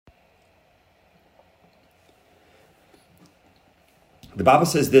The Bible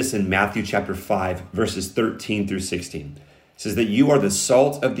says this in Matthew chapter 5, verses 13 through 16. It says that you are the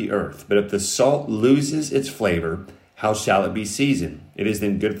salt of the earth, but if the salt loses its flavor, how shall it be seasoned? It is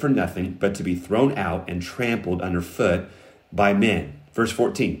then good for nothing but to be thrown out and trampled underfoot by men. Verse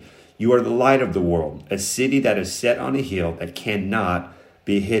 14, you are the light of the world, a city that is set on a hill that cannot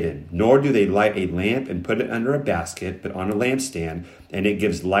be hidden. Nor do they light a lamp and put it under a basket, but on a lampstand, and it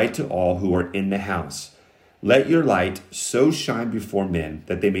gives light to all who are in the house. Let your light so shine before men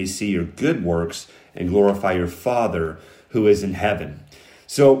that they may see your good works and glorify your Father who is in heaven.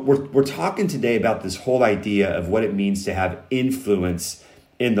 So we're talking today about this whole idea of what it means to have influence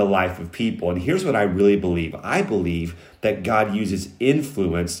in the life of people. And here's what I really believe. I believe that God uses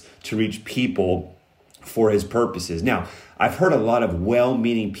influence to reach people for his purposes. Now, I've heard a lot of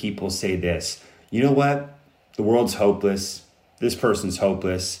well-meaning people say this. You know what? The world's hopeless. This person's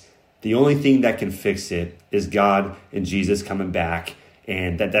hopeless. The only thing that can fix it is God and Jesus coming back,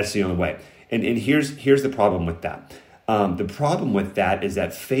 and that's the only way. And here's the problem with that. The problem with that is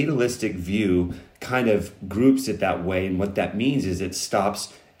that fatalistic view kind of groups it that way, and what that means is it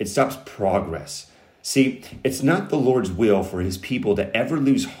stops progress. See, it's not the Lord's will for his people to ever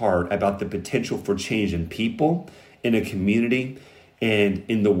lose heart about the potential for change in people, in a community, and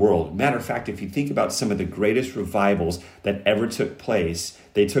in the world. Matter of fact, if you think about some of the greatest revivals that ever took place,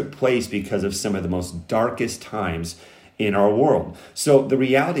 they took place because of some of the most darkest times in our world. So the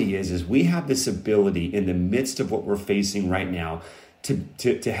reality is we have this ability in the midst of what we're facing right now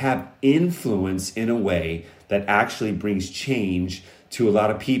to have influence in a way that actually brings change to a lot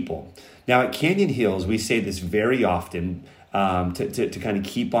of people. Now at Canyon Hills, we say this very often, to kind of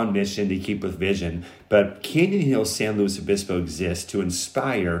keep on mission, to keep with vision. But Canyon Hills San Luis Obispo exists to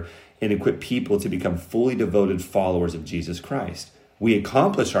inspire and equip people to become fully devoted followers of Jesus Christ. We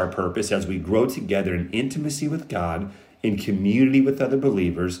accomplish our purpose as we grow together in intimacy with God, in community with other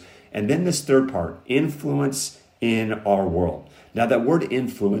believers, and then this third part, influence in our world. Now that word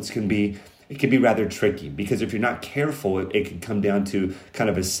influence can be rather tricky, because if you're not careful, it can come down to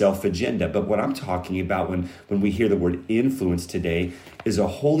kind of a self-agenda. But what I'm talking about when we hear the word influence today is a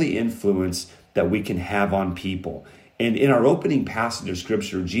holy influence that we can have on people. And in our opening passage of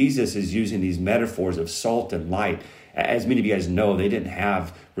scripture, Jesus is using these metaphors of salt and light. As many of you guys know, they didn't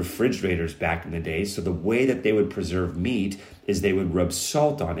have refrigerators back in the day. So the way that they would preserve meat is they would rub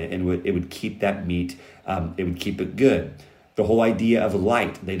salt on it, and it would keep that meat, it would keep it good. The whole idea of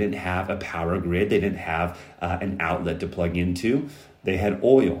light, they didn't have a power grid. They didn't have an outlet to plug into. They had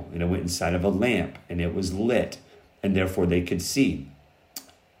oil, and it went inside of a lamp, and it was lit, and therefore they could see.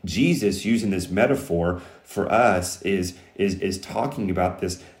 Jesus, using this metaphor for us, is talking about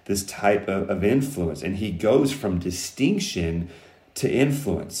this type of influence, and he goes from distinction to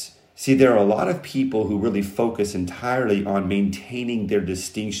influence. See, there are a lot of people who really focus entirely on maintaining their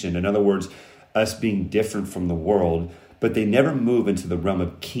distinction. In other words, us being different from the world, but they never move into the realm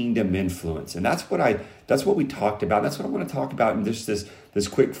of kingdom influence. And that's what we talked about. That's what I want to talk about in this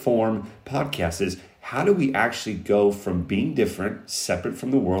quick form podcast is how do we actually go from being different, separate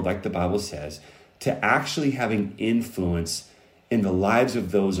from the world, like the Bible says, to actually having influence in the lives of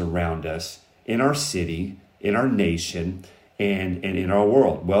those around us, in our city, in our nation, and in our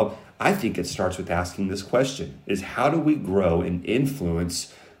world? Well, I think it starts with asking this question, is how do we grow in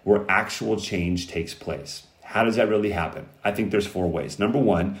influence where actual change takes place? How does that really happen? I think there's 4 ways. Number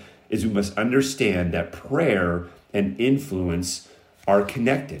 1 is we must understand that prayer and influence are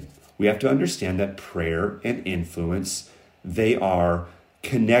connected. We have to understand that prayer and influence, they are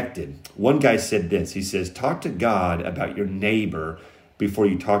connected. One guy said this. He says, talk to God about your neighbor before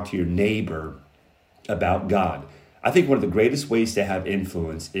you talk to your neighbor about God. I think one of the greatest ways to have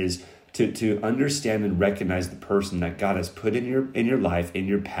influence is to understand and recognize the person that God has put in your life, in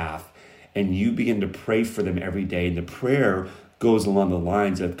your path, and you begin to pray for them every day. And the prayer goes along the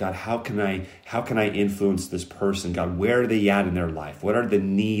lines of, God, how can I influence this person? God, where are they at in their life? What are the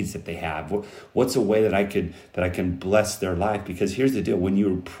needs that they have? What's a way that I can bless their life? Because here's the deal. When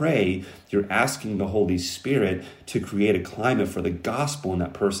you pray, you're asking the Holy Spirit to create a climate for the gospel in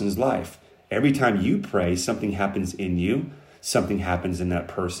that person's life. Every time you pray, something happens in you, something happens in that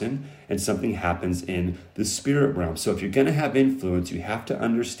person, and something happens in the spirit realm. So if you're going to have influence, you have to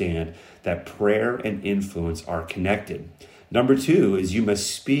understand that prayer and influence are connected. Number 2 is you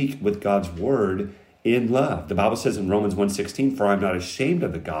must speak with God's word in love. The Bible says in Romans 1:16, for I'm not ashamed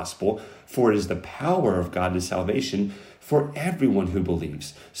of the gospel, for it is the power of God to salvation for everyone who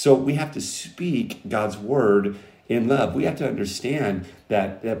believes. So we have to speak God's word in love. We have to understand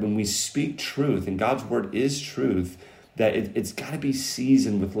that when we speak truth, and God's word is truth, that it's got to be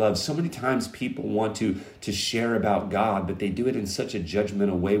seasoned with love. So many times people want to share about God, but they do it in such a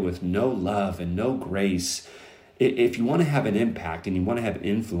judgmental way with no love and no grace. If you want to have an impact and you want to have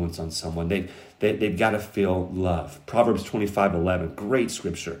influence on someone, they've got to feel love. Proverbs 25:11, great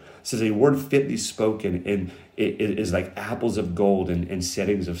scripture, says a word fitly spoken and it is like apples of gold and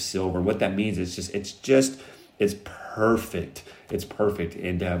settings of silver. What that means is it's perfect. It's perfect.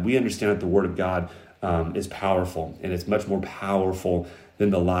 And we understand that the word of God is powerful, and it's much more powerful than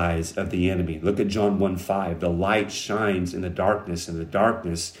the lies of the enemy. Look at John 1:5. The light shines in the darkness, and the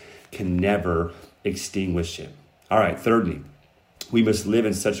darkness can never extinguish it. All right, thirdly, we must live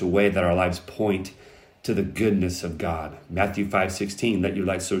in such a way that our lives point to the goodness of God. Matthew 5:16, let your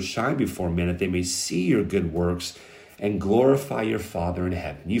light so shine before men that they may see your good works and glorify your Father in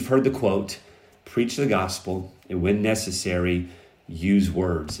heaven. You've heard the quote, preach the gospel, and when necessary, use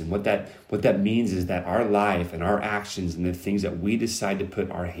words. And what that means is that our life and our actions and the things that we decide to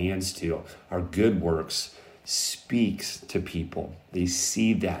put our hands to, our good works, speaks to people. They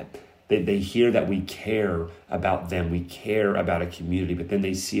see that. They hear that we care about them. We care about a community, but then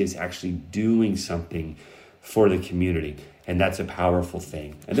they see us actually doing something for the community. And that's a powerful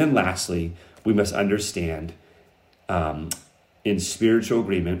thing. And then lastly, we must understand in spiritual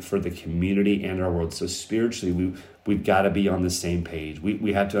agreement for the community and our world. So spiritually, we've got to be on the same page.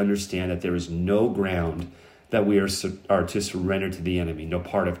 We have to understand that there is no ground that we are to surrender to the enemy. No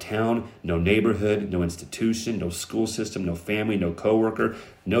part of town, no neighborhood, no institution, no school system, no family, no coworker,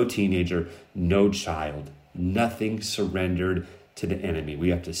 no teenager, no child. Nothing surrendered to the enemy. We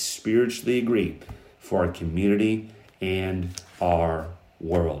have to spiritually agree for our community and our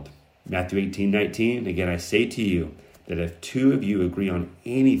world. Matthew 18:19, again, I say to you that if two of you agree on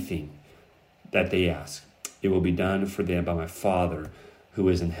anything that they ask, it will be done for them by my Father who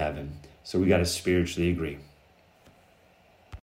is in heaven. So we got to spiritually agree.